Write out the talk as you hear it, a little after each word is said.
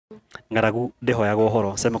Ngaragu ndihoyagwo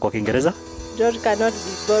uhoro. Sema kwa Kiingereza. George cannot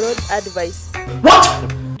be borrowed advice. What?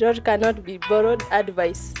 George cannot be borrowed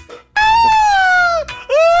advice.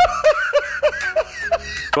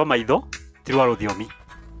 Kwa maitho tirwa rũthiomi.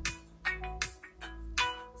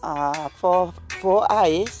 For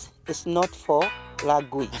eyes is not for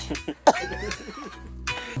language.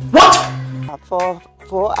 What?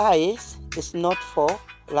 For eyes is not for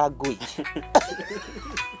language.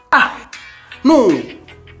 No.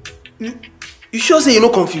 You sure say you're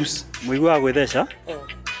not confused? Muigua gwithesha?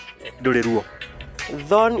 Nduri ruo.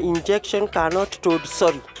 Thorn injection cannot told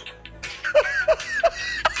sorry.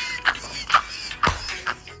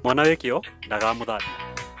 Mwana wikio ndagamuthambia.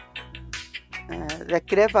 The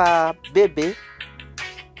clever baby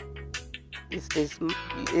is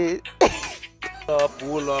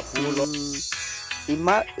Pull.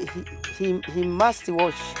 he must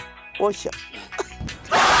wash.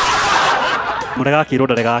 Murega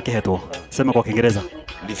kiroda rega kihetwo. Sema kwa Kiingereza.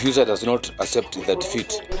 Diffuser does not accept the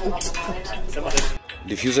defeat.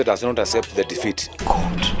 Diffuser does not accept the defeat.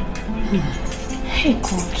 God. Hey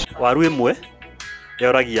God. Waru imwe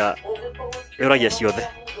yoragia ciothe.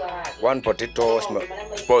 One potato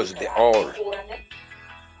spoils the all.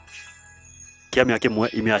 Kiamia kimwe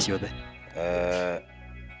imia ciothe.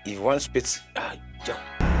 If one spits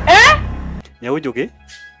Nyau njugi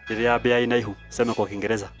riria mbia ina ihu. Sema kwa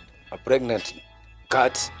Kiingereza. a pregnant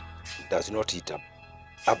cat does not eat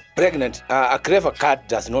a clever cat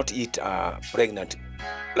does not eat a pregnant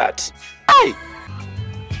rat. Hey!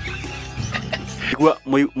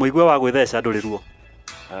 Muigua wa gwithesha nduri ruo.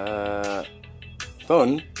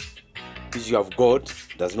 Thorn which you have got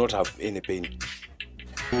does not have any pain.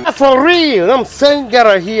 For real, I'm saying get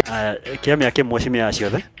her here. Kiamia kimwe cimia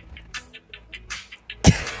ciothe.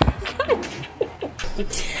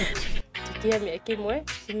 Kiamia kimwe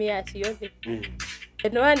cimia ciothe.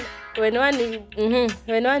 When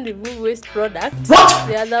one remove waste product, what?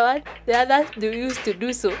 the others do used to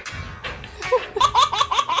do so.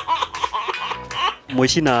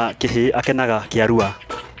 Muici na kihi akenaga kiarua.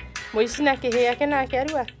 Muici na kihi akenaga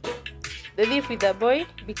kiarua. The thief with the boy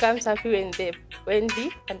becomes happy when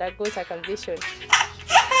he undergoes circumcision.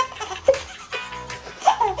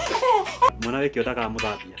 Mwana wikio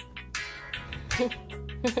ndagamuthambia.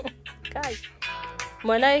 Kai.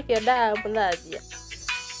 Mwana wikio ndagamuthambia.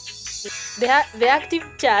 The active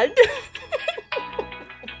child.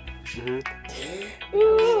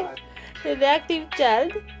 The active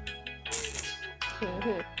child.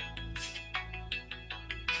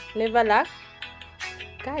 Never lack.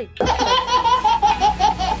 Kai.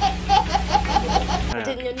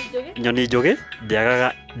 Nyoni njugi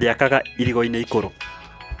ndiakaga irigo-ini ikuru.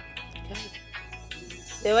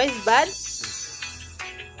 The wise bird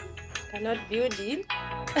cannot build in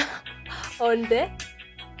on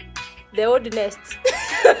the old nest.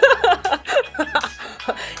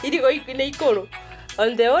 Irigo-ini ikuru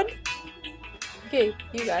on the old. Okay,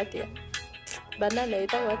 you got it.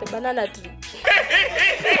 Banana tree.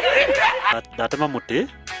 Ndatema muti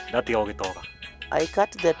ndatiga ugitoga. I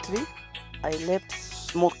cut the tree, I left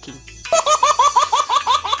smoking.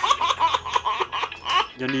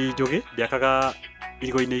 Nyoni njugi ndiakaga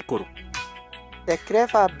irigo-ini ikuru. The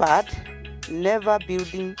clever bird never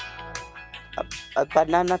building a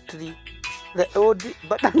banana tree. The old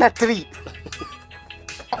banana tree.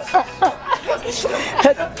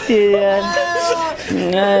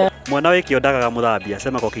 Mwana wikio ndagaga muthambia.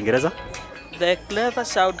 Sema kwa Kiingereza. The clever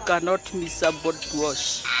child cannot miss a boat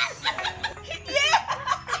wash.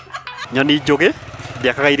 Nyoni njugi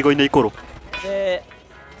ndiakaga irigo-ini ikuru.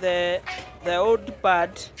 The old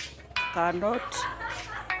bird cannot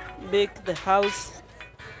make the house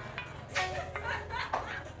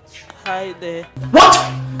hide the what?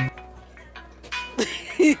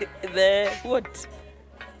 the what?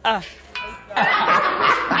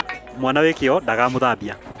 Mwana wikio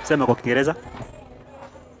ndagamuthambia. Sema kwa Kiingereza.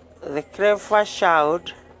 The clever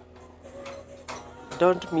child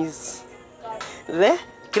don't miss. The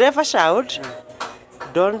clever child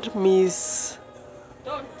don't miss.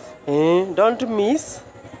 Don't miss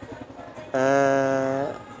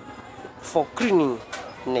for cleaning.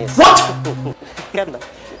 What?